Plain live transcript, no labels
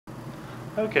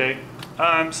Okay,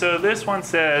 so this one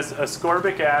says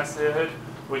ascorbic acid,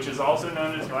 which is also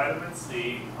known as vitamin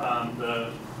C.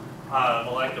 The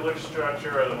molecular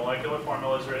structure or the molecular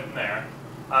formula is written there.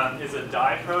 Is a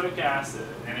diprotic acid,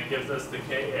 and it gives us the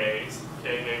Ka's.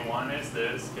 Ka1 is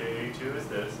this, Ka2 is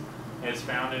this, and it's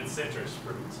found in citrus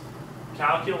fruits.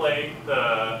 Calculate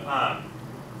the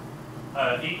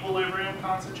equilibrium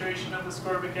concentration of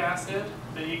ascorbic acid,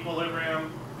 the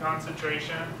equilibrium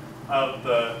concentration of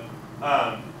the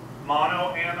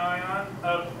monoanion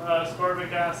of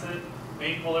ascorbic acid, the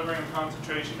equilibrium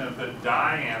concentration of the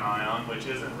dianion, which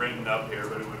isn't written up here,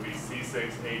 but it would be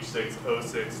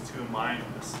C6H6O6 2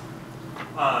 minus,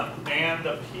 and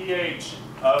the pH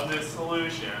of this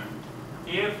solution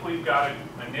if we've got an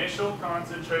initial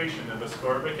concentration of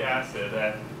ascorbic acid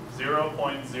at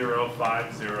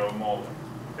 0.050 molar.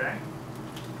 Okay?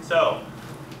 So,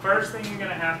 first thing you're going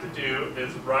to have to do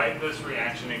is write this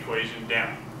reaction equation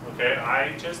down. Okay?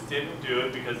 I just didn't do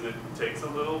it because it takes a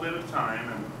little bit of time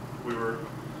and we were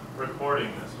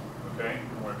recording this one. Okay?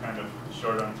 And we're kind of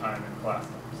short on time in class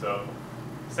time. So,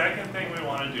 second thing we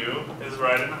want to do is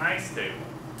write an ice table.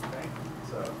 Okay?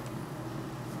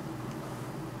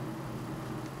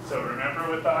 So remember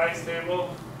with the ice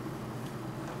table,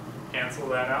 cancel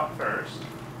that out first.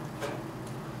 Okay.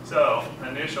 So,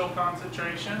 initial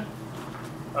concentration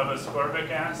of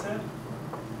ascorbic acid,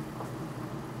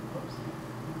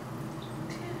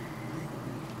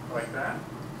 like that,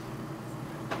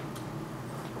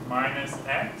 minus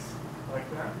X, like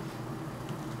that,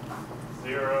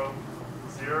 0,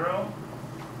 0,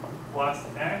 plus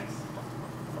X,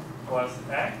 plus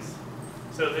X.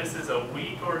 So this is a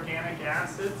weak organic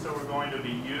acid, so we're going to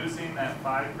be using that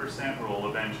 5% rule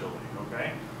eventually,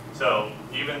 okay? So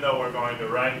even though we're going to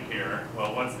write here,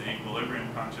 well, what's the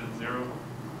equilibrium concentration?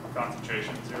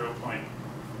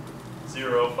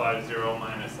 0.050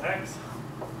 minus X,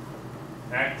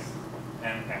 X,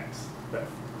 and X. Okay.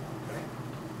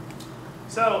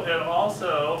 So it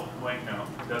also, wait, no,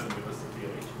 it doesn't give us the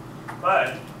pH.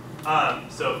 But,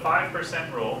 so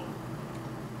 5% rule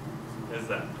is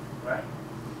that, right?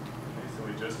 So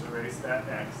we just erased that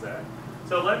X there.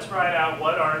 So let's write out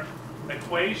what our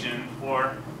equation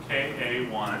for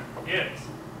Ka1 is.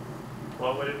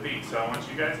 What would it be? So I want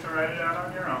you guys to write it out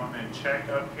on your own and check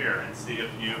up here and see if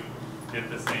you get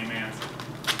the same answer.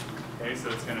 Okay, so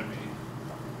it's going to be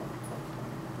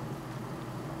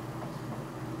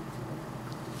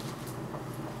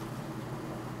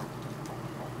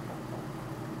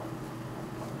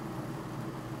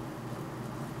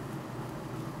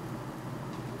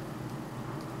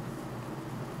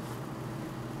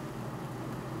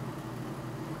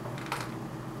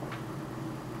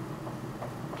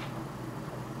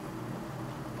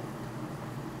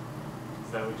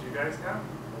Is that what you guys got?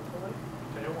 Hopefully.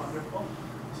 Okay, wonderful.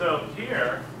 So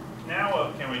here, now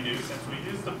what can we do? Since we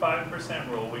used the 5%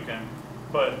 rule, we can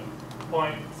put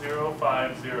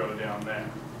 0.050 down there.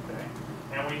 Okay?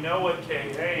 And we know what Ka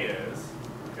is.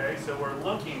 Okay, so we're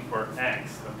looking for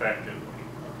X effectively.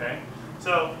 Okay?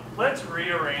 So let's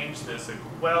rearrange this.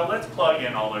 Well, let's plug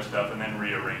in all our stuff and then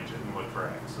rearrange it and look for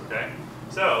X. Okay?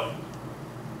 So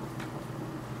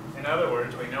in other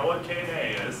words, we know what Ka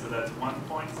is, so that's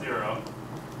 1.0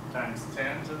 times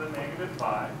 10 to the negative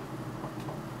 5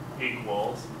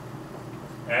 equals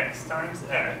X times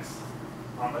X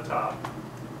on the top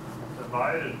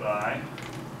divided by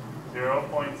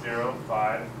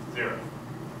 0.050,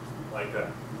 like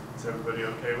that. Is everybody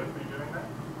okay with me doing that?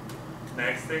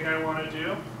 Next thing I want to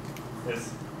do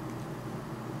is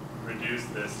reduce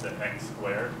this to X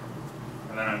squared,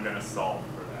 and then I'm going to solve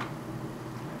for that.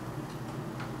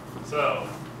 So,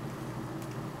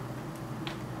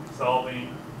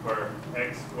 solving for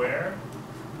X squared,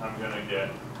 I'm going to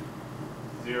get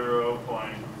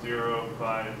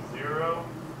 0.050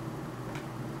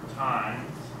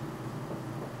 times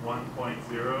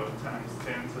 1.0 times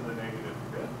 10 to the negative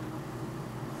 5th.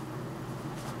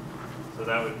 So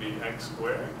that would be X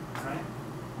squared, right?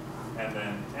 And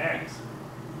then X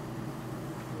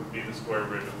would be the square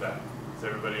root of that. Is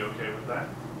everybody okay with that?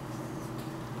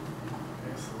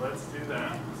 Okay, so let's do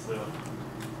that. So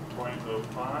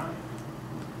 0.05 times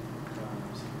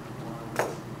 1,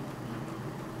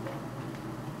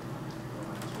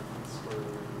 square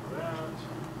root of that.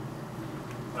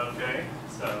 Okay,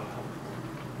 so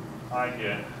I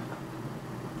get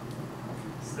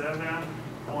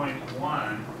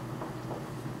 7.1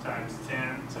 times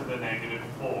 10 to the negative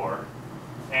 4.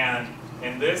 And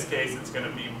in this case, it's going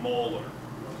to be molar,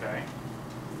 okay?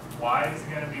 Why is it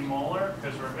going to be molar?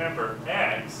 Because remember,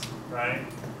 X, right,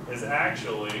 is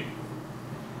actually,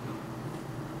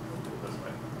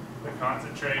 the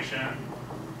concentration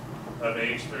of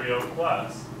H3O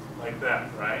plus, like that,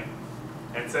 right?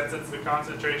 And since it's the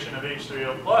concentration of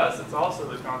H3O plus, it's also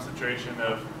the concentration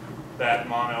of that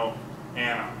mono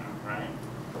anion, right?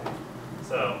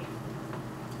 So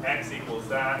X equals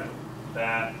that,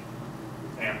 that,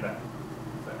 and that.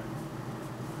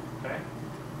 Okay?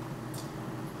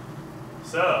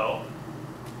 So,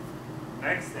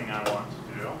 next thing I want to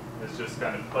do is just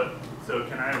kind of put, so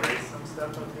can I erase some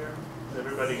stuff up here?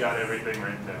 Everybody got everything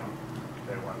written down?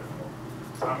 Okay, wonderful.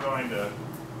 So I'm going to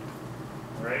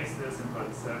erase this and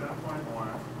put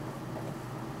 7.1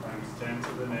 times 10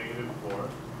 to the negative 4.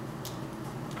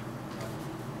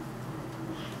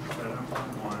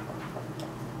 7.1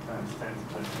 times 10 to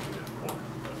the negative 4.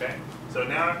 Okay? So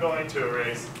now I'm going to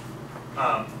erase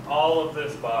all of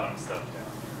this bottom stuff down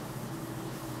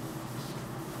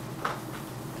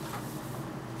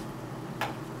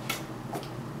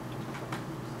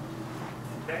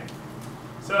here. Okay?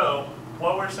 So,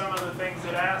 what were some of the things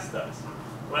it asked us?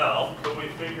 Well, could we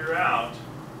figure out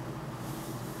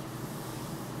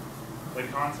the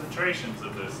concentrations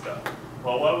of this stuff?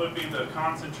 Well, what would be the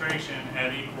concentration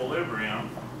at equilibrium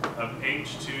of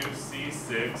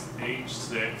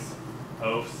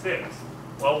H2C6H6O6?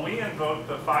 Well, we invoked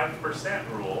the 5%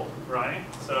 rule, right?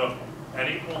 So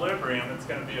at equilibrium, it's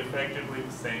going to be effectively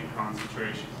the same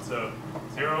concentration. So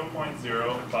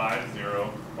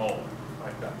 0.050 molar,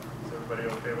 like that. Is everybody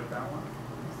okay with that one?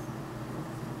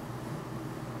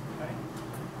 Okay.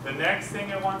 The next thing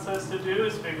it wants us to do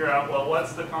is figure out, well,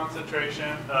 what's the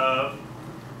concentration of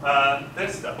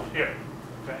this stuff here,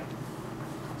 okay?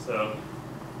 So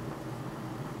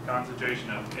concentration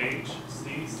of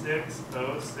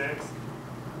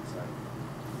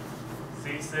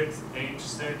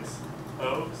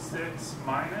C6H6O6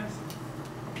 minus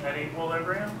at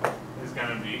equilibrium is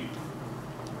going to be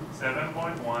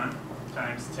 7.1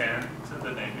 times 10 to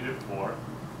the negative 4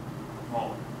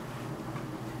 molar.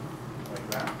 Like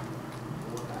that.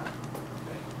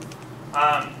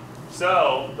 Okay.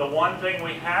 So the one thing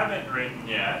we haven't written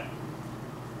yet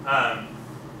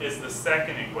is the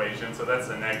second equation, so that's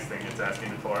the next thing it's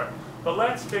asking for. But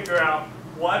let's figure out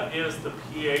what is the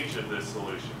pH of this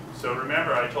solution. So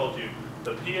remember I told you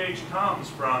the pH comes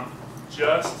from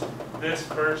just this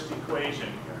first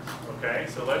equation here, okay?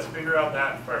 So let's figure out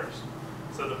that first.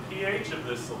 So the pH of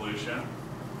this solution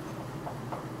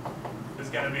is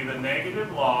going to be the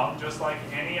negative log, just like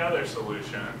any other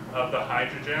solution, of the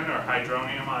hydrogen or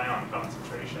hydronium ion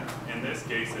concentration. In this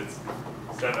case, it's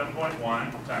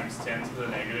 7.1 times 10 to the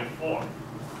negative 4.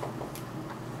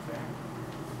 Okay.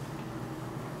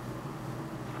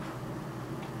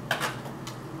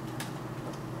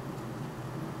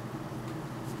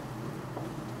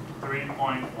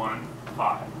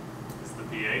 .15 is the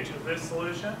pH of this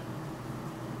solution.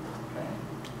 Okay.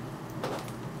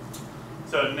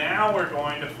 So now we're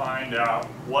going to find out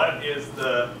what is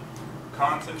the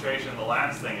concentration. The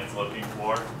last thing it's looking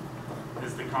for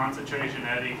is the concentration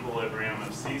at equilibrium of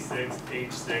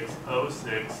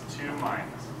C6H6O6 2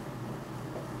 minus.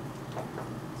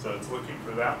 So it's looking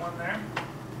for that one there.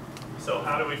 So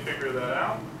how do we figure that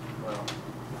out? Well,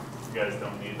 you guys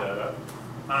don't need that up.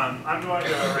 I'm going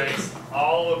to erase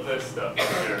all of this stuff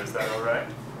here. Is that all right?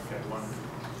 Okay, wonderful.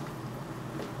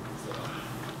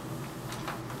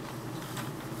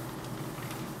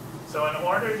 So in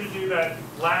order to do that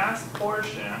last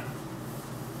portion,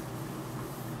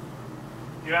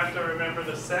 you have to remember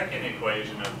the second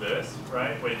equation of this,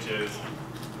 right? Which is,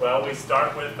 well, we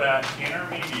start with that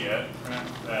intermediate,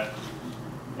 that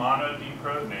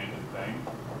monodiprotonated thing.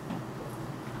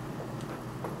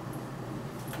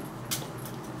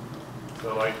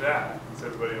 So like that. Is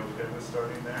everybody okay with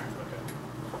starting there? Okay.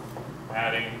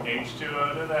 Adding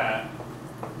H2O to that.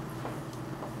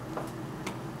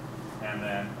 And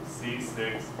then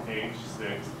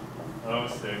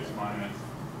C6H6O6 minus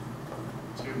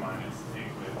 2 minus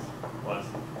equals plus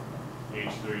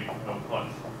H3O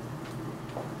plus.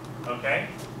 Okay?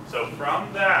 So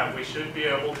from that, we should be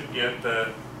able to get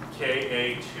the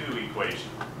Ka2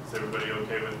 equation. Is everybody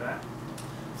okay with that?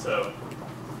 So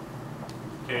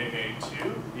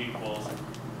Ka2 equals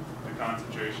the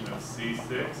concentration of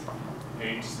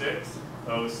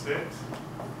C6H6O6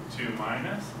 2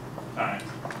 minus times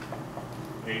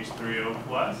H3O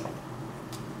plus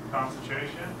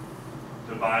concentration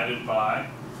divided by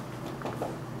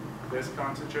this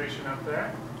concentration up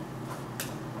there,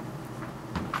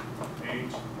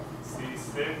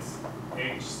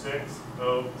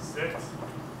 C6H6O6,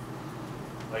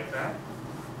 like that.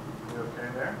 You okay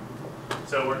there?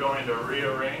 So we're going to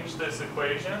rearrange this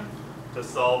equation to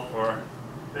solve for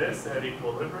this at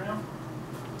equilibrium.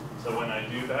 So when I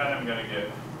do that, I'm going to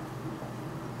get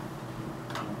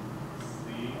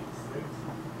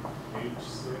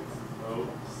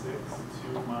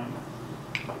 0.062 minus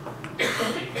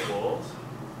equals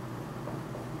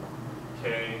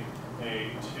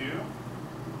Ka2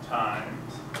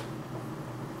 times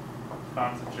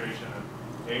concentration of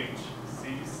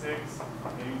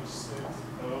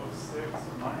HC6H6O6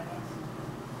 minus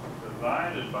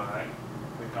divided by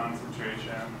the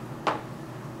concentration,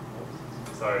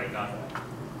 sorry, not that.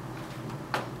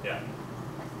 Yeah,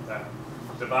 that.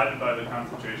 Divided by the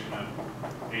concentration of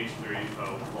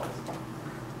H3O plus.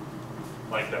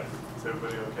 Like that. Is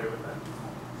everybody okay with that?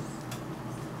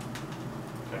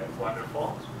 Okay,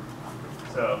 wonderful.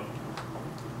 So,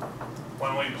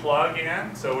 when we plug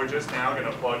in, so we're just now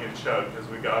going to plug and chug because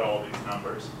we got all these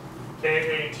numbers.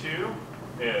 Ka2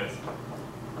 is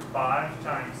 5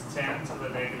 times 10 to the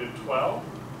negative 12.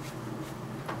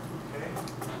 Okay.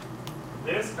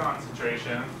 This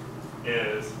concentration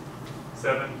is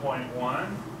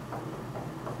 7.1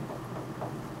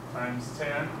 times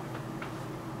 10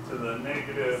 to the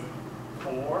negative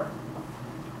 4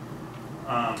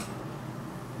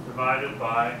 divided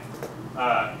by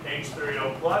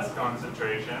H3O plus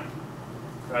concentration,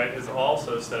 right, is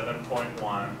also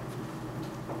 7.1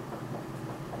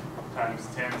 times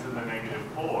 10 to the negative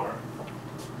 4.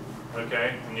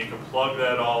 Okay, and you can plug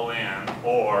that all in,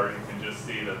 or you can just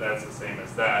see that that's the same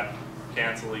as that,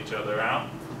 cancel each other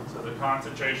out. So the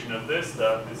concentration of this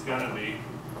stuff is going to be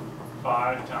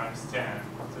 5 times 10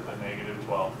 to the negative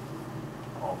 12.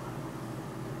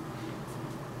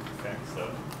 Okay, so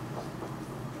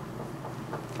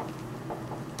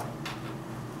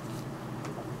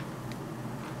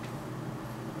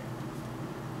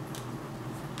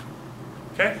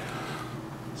okay,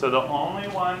 so the only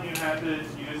one you had to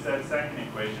use that second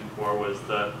equation for was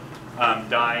the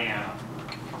diameter.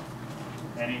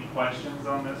 Any questions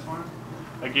on this one?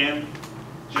 Again,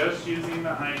 just using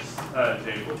the ice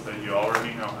tables that you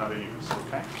already know how to use,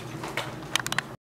 okay?